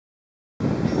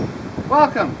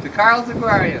Welcome to Carls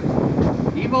Aquarium.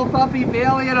 Evil puppy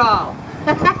Bailey and all.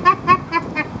 Yeah,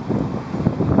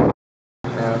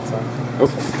 that's on.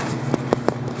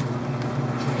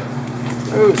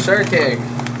 Ooh, shark egg.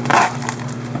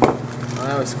 Well,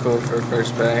 that was cool for a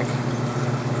first bag.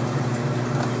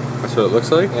 That's what it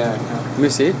looks like? Yeah. Let me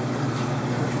see.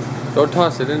 Don't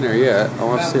toss it in there yet. I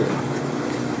want to see it.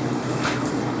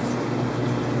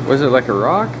 Was it like a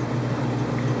rock?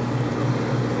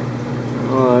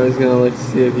 Oh, I was gonna look to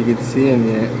see if you could see him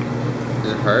yet.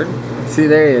 Is it hard? See,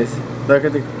 there he is. Look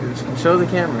at the. Show the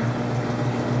camera.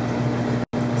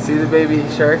 See the baby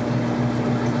shark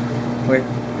with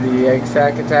the egg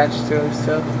sac attached to him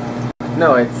still?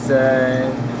 No, it's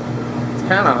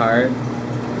kind of hard.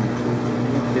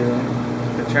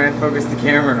 Try and focus the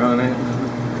camera on it.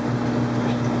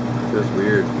 Feels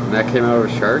weird. And that came out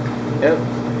of a shark? Yep.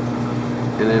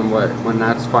 And then what? When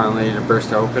that's finally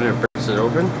burst open, it bursts it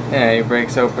open? Yeah, he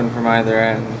breaks open from either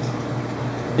end.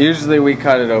 Usually we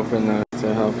cut it open though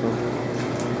to help him.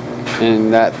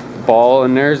 And that ball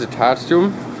in there is attached to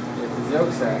him? It's his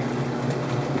yolk sac.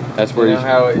 That's where you know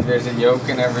how there's a yolk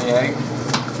in every egg?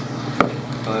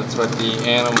 Well, that's what the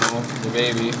animal, the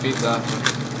baby, feeds off of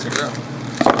to grow.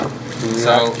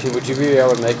 So, would you be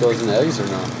able to make those into eggs or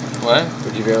not? What?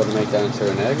 Would you be able to make that into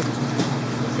an egg?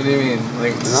 What do you mean?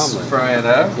 Like an omelet? Fry it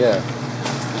up? Yeah.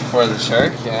 For the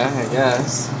shark? Yeah, I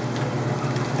guess.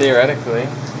 Theoretically.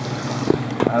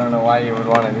 I don't know why you would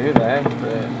want to do that,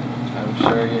 but I'm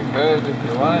sure you could if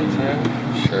you wanted to.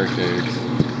 Shark eggs.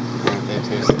 Aren't they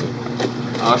tasty?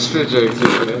 Ostrich eggs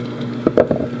are good.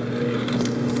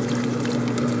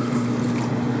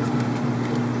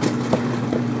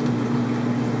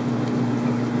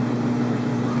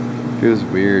 Feels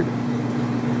weird.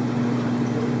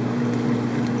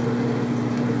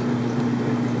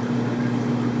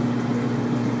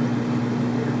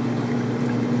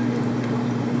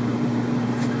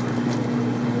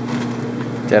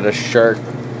 That a shark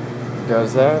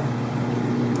does that?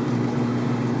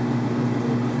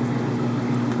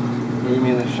 What do you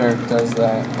mean the shark does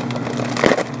that?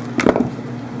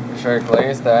 The shark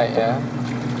lays that, yeah.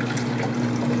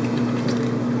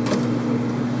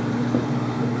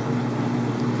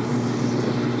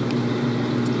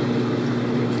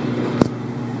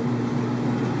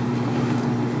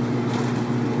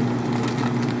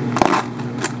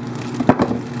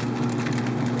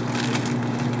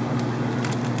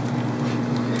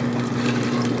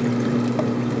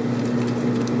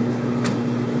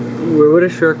 Where would a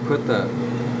shark put that?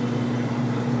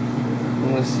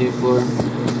 On the seafloor.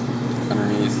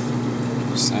 Underneath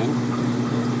sand?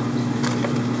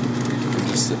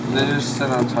 They just sit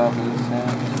on top of the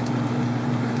sand.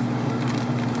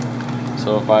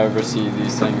 So if I ever see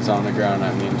these things on the ground,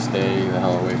 that means stay the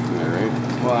hell away from it, right?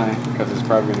 Why? Because there's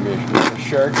probably going to be a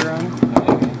shark around.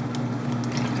 Maybe.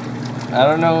 I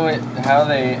don't know how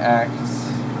they act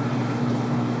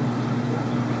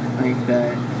like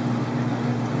that.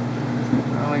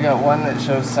 I only got one that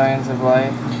shows signs of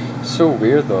life. So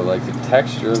weird though, like the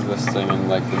texture of this thing and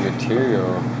like the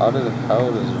material. How does a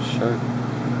shark?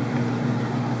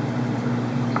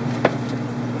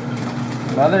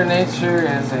 Mother Nature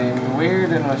is a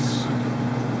weird and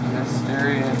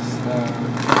mysterious thing.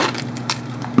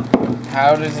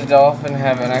 How does a dolphin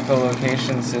have an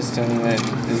echolocation system that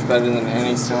is better than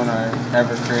any sonar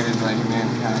ever created by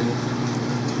mankind?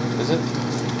 Is it?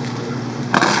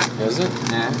 Is it?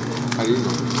 Yeah. How do you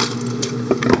know?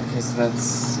 Because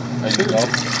that's... Are you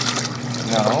dolphin?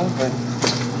 No, but...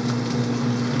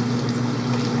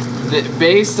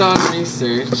 Based on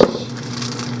research,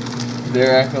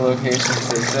 their echolocation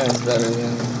system is better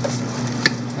than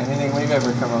anything we've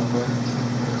ever come up with.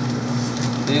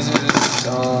 These are just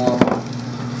all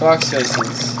fox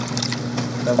species.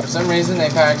 So for some reason they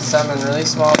packed some in really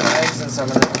small bags and some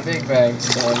in really big bags.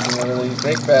 The ones in the really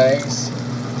big bags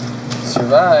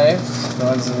survived, the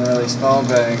ones in the really small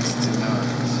bags did not.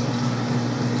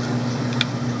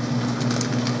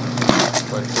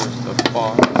 But here's the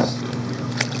fox.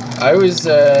 I was,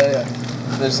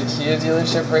 there's a Kia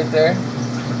dealership right there,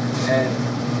 and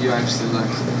you actually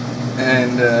looked,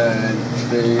 and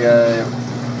they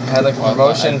had like a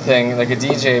promotion thing, like a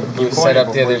DJ booth set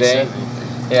up the other day.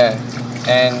 Yeah,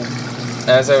 and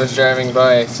as I was driving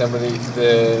by,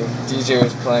 the DJ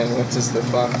was playing What Does the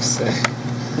Fox Say?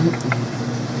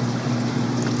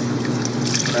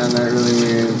 Found that really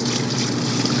weird.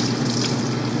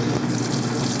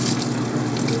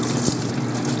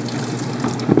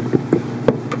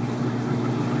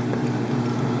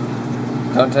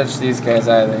 Don't touch these guys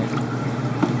either.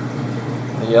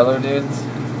 The yellow dudes.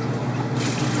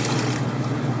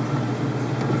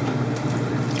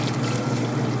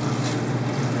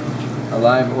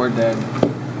 alive or dead.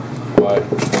 Why?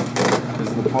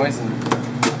 Because of the poison.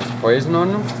 Poison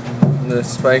on them? The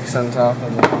spikes on top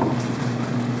of it.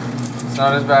 It's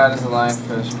not as bad as a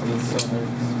lionfish, but it still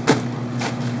hurts.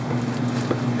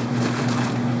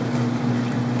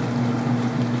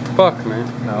 Fuck,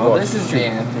 man. No, Oh, this is the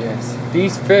Anthias.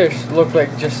 These fish look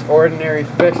like just ordinary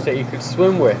fish that you could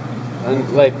swim with. And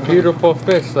like beautiful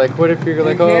fish. Like what if you're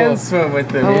like, you oh, can swim with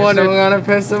them. I You just wanna- don't want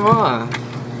to piss them off.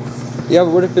 yeah,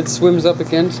 but what if it swims up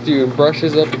against you and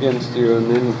brushes up against you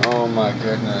and then, oh my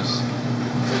goodness.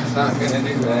 It's not gonna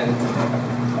do that.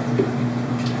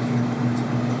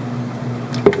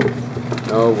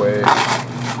 No way.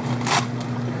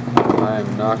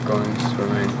 I'm not going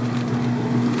swimming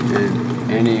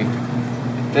in any.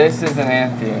 This is an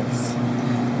Anthias.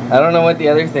 I don't know what the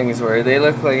other things were. They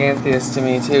look like Anthias to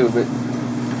me too, but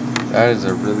That is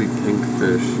a really pink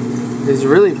fish. it's a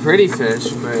really pretty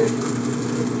fish, but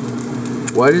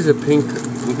Why does a pink,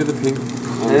 look at the pink.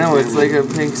 I know it's like a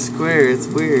pink square. It's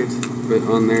weird. But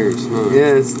on there it's not.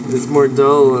 Yeah, it's more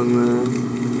dull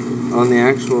on the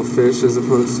actual fish as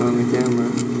opposed to on the camera.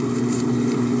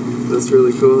 That's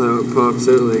really cool how it pops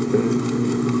out like that.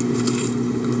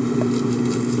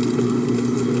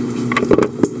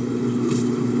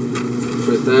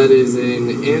 But that is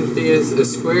an Anthias,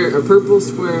 a purple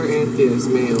square Anthias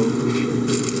male.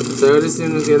 So I would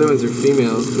assume that the other ones are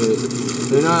females, but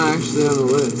they're not actually on the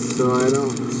list, so I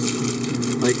don't.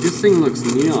 Like this thing looks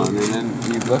neon and then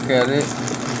you look at it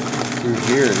through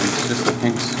here and it's just a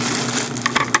pink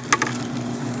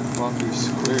fluffy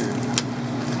square.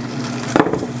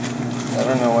 I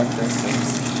don't know what this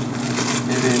is.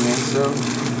 Maybe an ISO.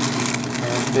 Or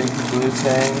a big blue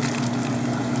tang.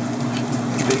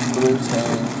 Big blue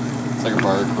tang. It's like a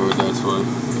barcode, that's what.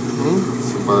 Hmm?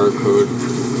 It's a barcode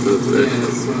for the Yeah, fish.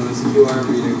 it's one of those QR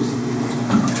readers.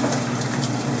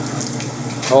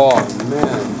 Oh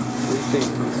man. This thing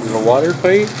is a water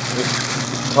fight?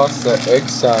 Just toss the egg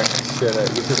sack shit at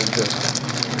you.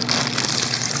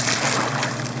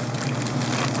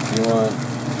 You want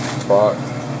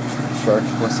shark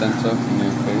placenta in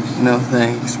your face? No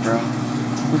thanks, bro.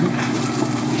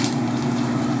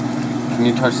 Can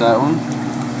you touch that one?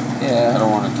 I Yeah.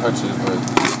 don't want to touch it, but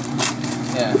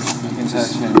Yeah, you can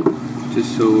touch him.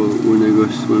 just so when I go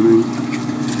swimming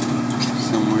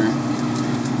somewhere.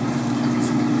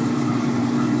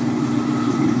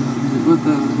 What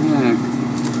the heck?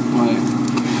 Wait.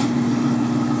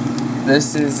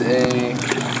 This is a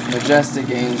majestic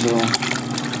angel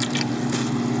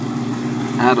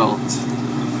adult.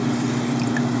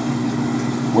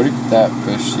 What if that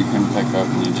fish you can pick up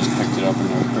and you just picked it up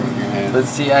and it put it in your hand? But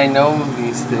see, I know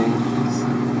these things.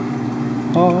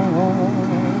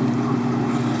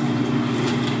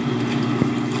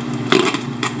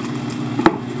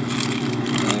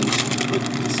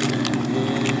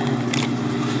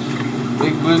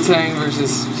 Big blue tang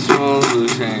versus small blue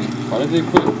tang. Why did they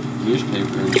put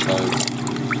newspaper inside?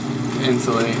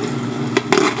 Insulate.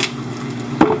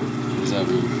 What does that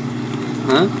mean?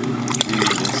 Huh?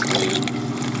 Insulated.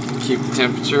 Keep the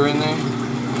temperature in there.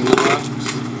 In the box.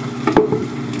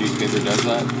 Newspaper does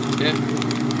that? Yeah.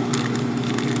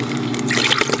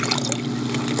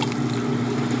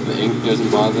 The ink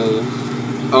doesn't bother them?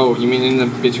 Oh, you mean in the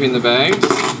between the bags?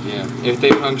 Yeah. If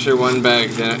they puncture one bag,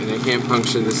 then they can't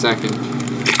puncture the second.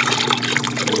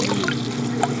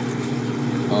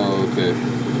 Oh, okay.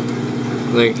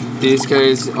 Like these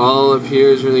guys, all up here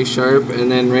is really sharp,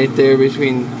 and then right there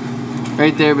between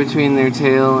their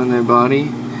tail and their body,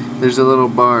 there's a little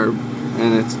barb,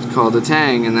 and it's called a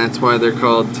tang, and that's why they're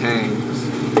called tangs.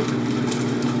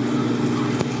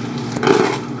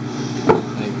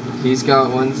 Like he's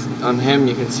got ones on him,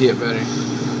 you can see it better.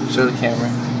 Show the camera.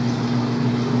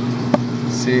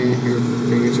 See your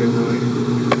fingers right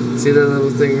there. See that little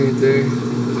thing right there?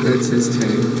 That's his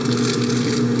tang.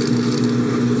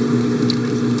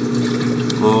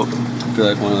 Well, I feel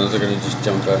like one of those are gonna just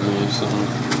jump at me or something.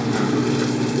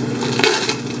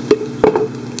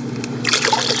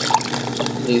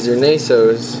 These are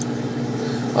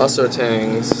nasos, also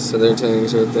tangs, so they're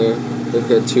tangs right there. They've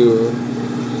got two of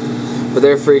them. But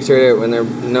they're freaked right out when they're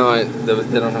not,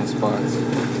 they don't have spots.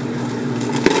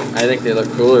 I think they look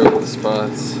cooler with the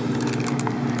spots.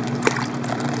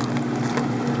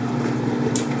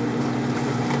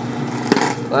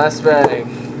 Last bag.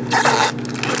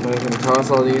 We can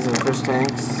toss all these in fish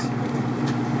tanks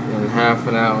in half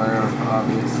an hour,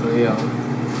 obviously. I'll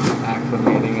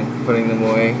acclimating and putting them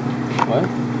away. What?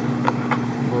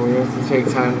 Well, we have to take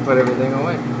time to put everything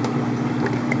away.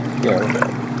 Yeah.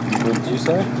 What did you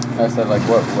say? I said like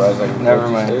what? I was like,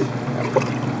 Never what'd you mind. say?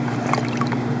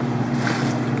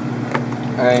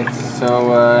 Alright,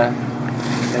 so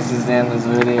This is the end of the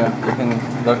video. You can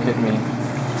look at me.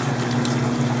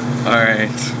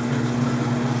 Alright.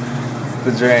 It's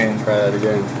the drain. Try that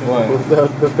again. What?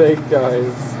 Without the fake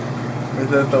eyes.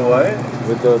 Without the what?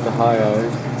 Without the high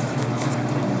eyes.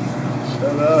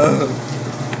 Shut up.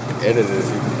 Edit it.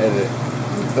 You can edit it.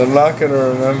 I'm not gonna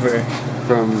remember.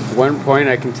 From one point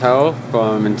I can tell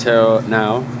from until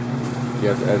now, you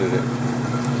have to edit it.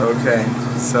 Okay,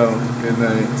 so good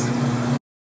night.